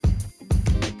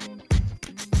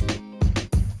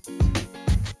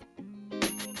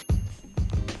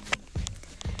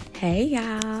Hey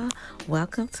y'all,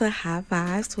 welcome to High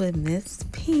Vibes with Miss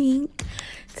Pink.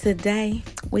 Today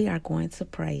we are going to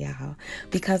pray, y'all,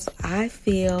 because I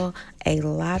feel a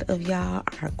lot of y'all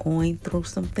are going through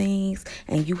some things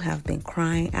and you have been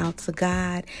crying out to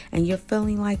God and you're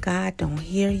feeling like God don't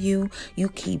hear you. You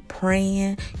keep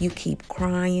praying, you keep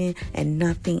crying, and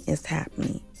nothing is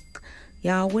happening.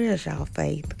 Y'all, where's y'all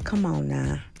faith? Come on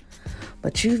now.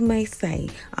 But you may say,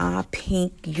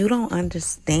 Pink, you don't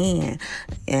understand.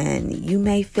 And you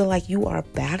may feel like you are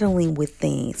battling with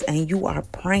things and you are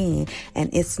praying and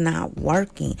it's not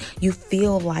working. You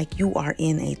feel like you are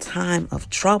in a time of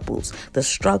troubles. The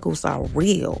struggles are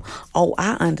real. Oh,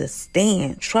 I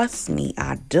understand. Trust me,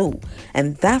 I do.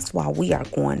 And that's why we are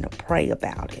going to pray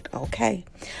about it, okay?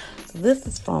 So this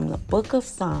is from the book of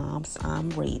Psalms I'm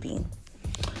reading.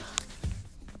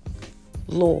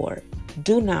 Lord,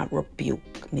 do not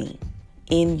rebuke me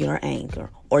in your anger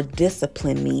or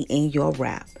discipline me in your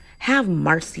wrath. Have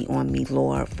mercy on me,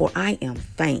 Lord, for I am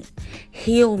faint.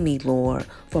 Heal me, Lord,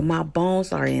 for my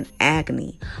bones are in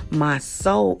agony. My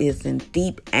soul is in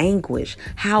deep anguish.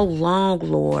 How long,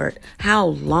 Lord? How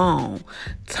long?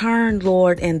 Turn,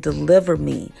 Lord, and deliver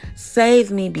me.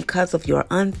 Save me because of your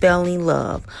unfailing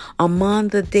love. Among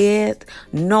the dead,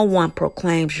 no one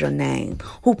proclaims your name.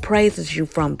 Who praises you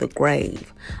from the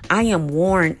grave? I am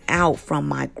worn out from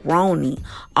my groaning.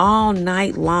 All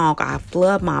night long I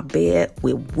flood my bed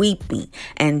with weeping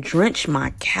and drench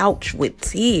my couch with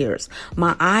tears.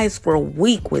 My eyes were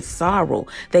weak with sorrow.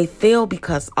 They fell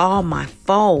because all my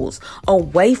foes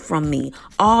away from me,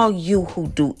 all you who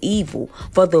do evil.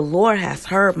 For the Lord has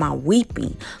heard my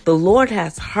weeping. The Lord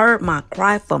has heard my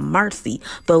cry for mercy.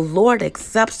 The Lord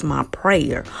accepts my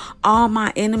prayer. All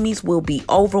my enemies will be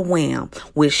overwhelmed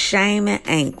with shame and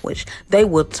anguish. They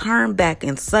will turn back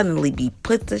and suddenly be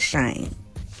put to shame.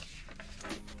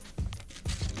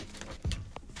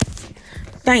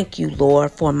 Thank you,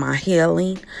 Lord, for my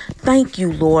healing. Thank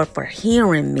you, Lord, for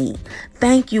hearing me.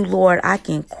 Thank you, Lord, I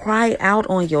can cry out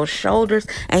on your shoulders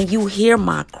and you hear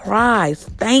my cries.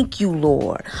 Thank you,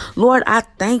 Lord. Lord, I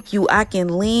thank you I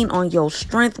can lean on your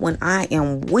strength when I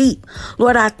am weak.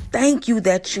 Lord, I thank you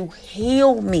that you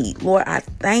heal me. Lord, I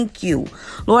thank you.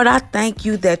 Lord, I thank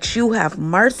you that you have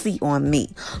mercy on me.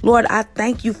 Lord, I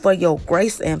thank you for your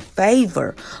grace and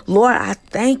favor. Lord, I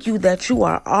thank you that you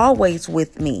are always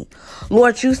with me.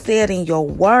 Lord, you said in your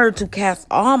word to cast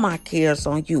all my cares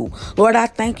on you. Lord, I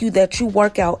thank you that you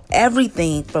work out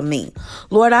everything for me.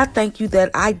 Lord, I thank you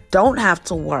that I don't have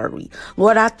to worry.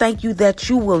 Lord, I thank you that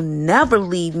you will never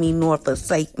leave me nor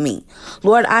forsake me.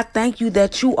 Lord, I thank you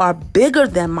that you are bigger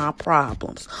than my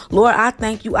problems. Lord, I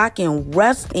thank you I can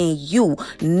rest in you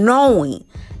knowing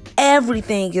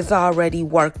everything is already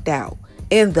worked out.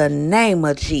 In the name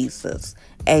of Jesus,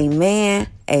 amen,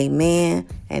 amen,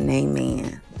 and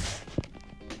amen.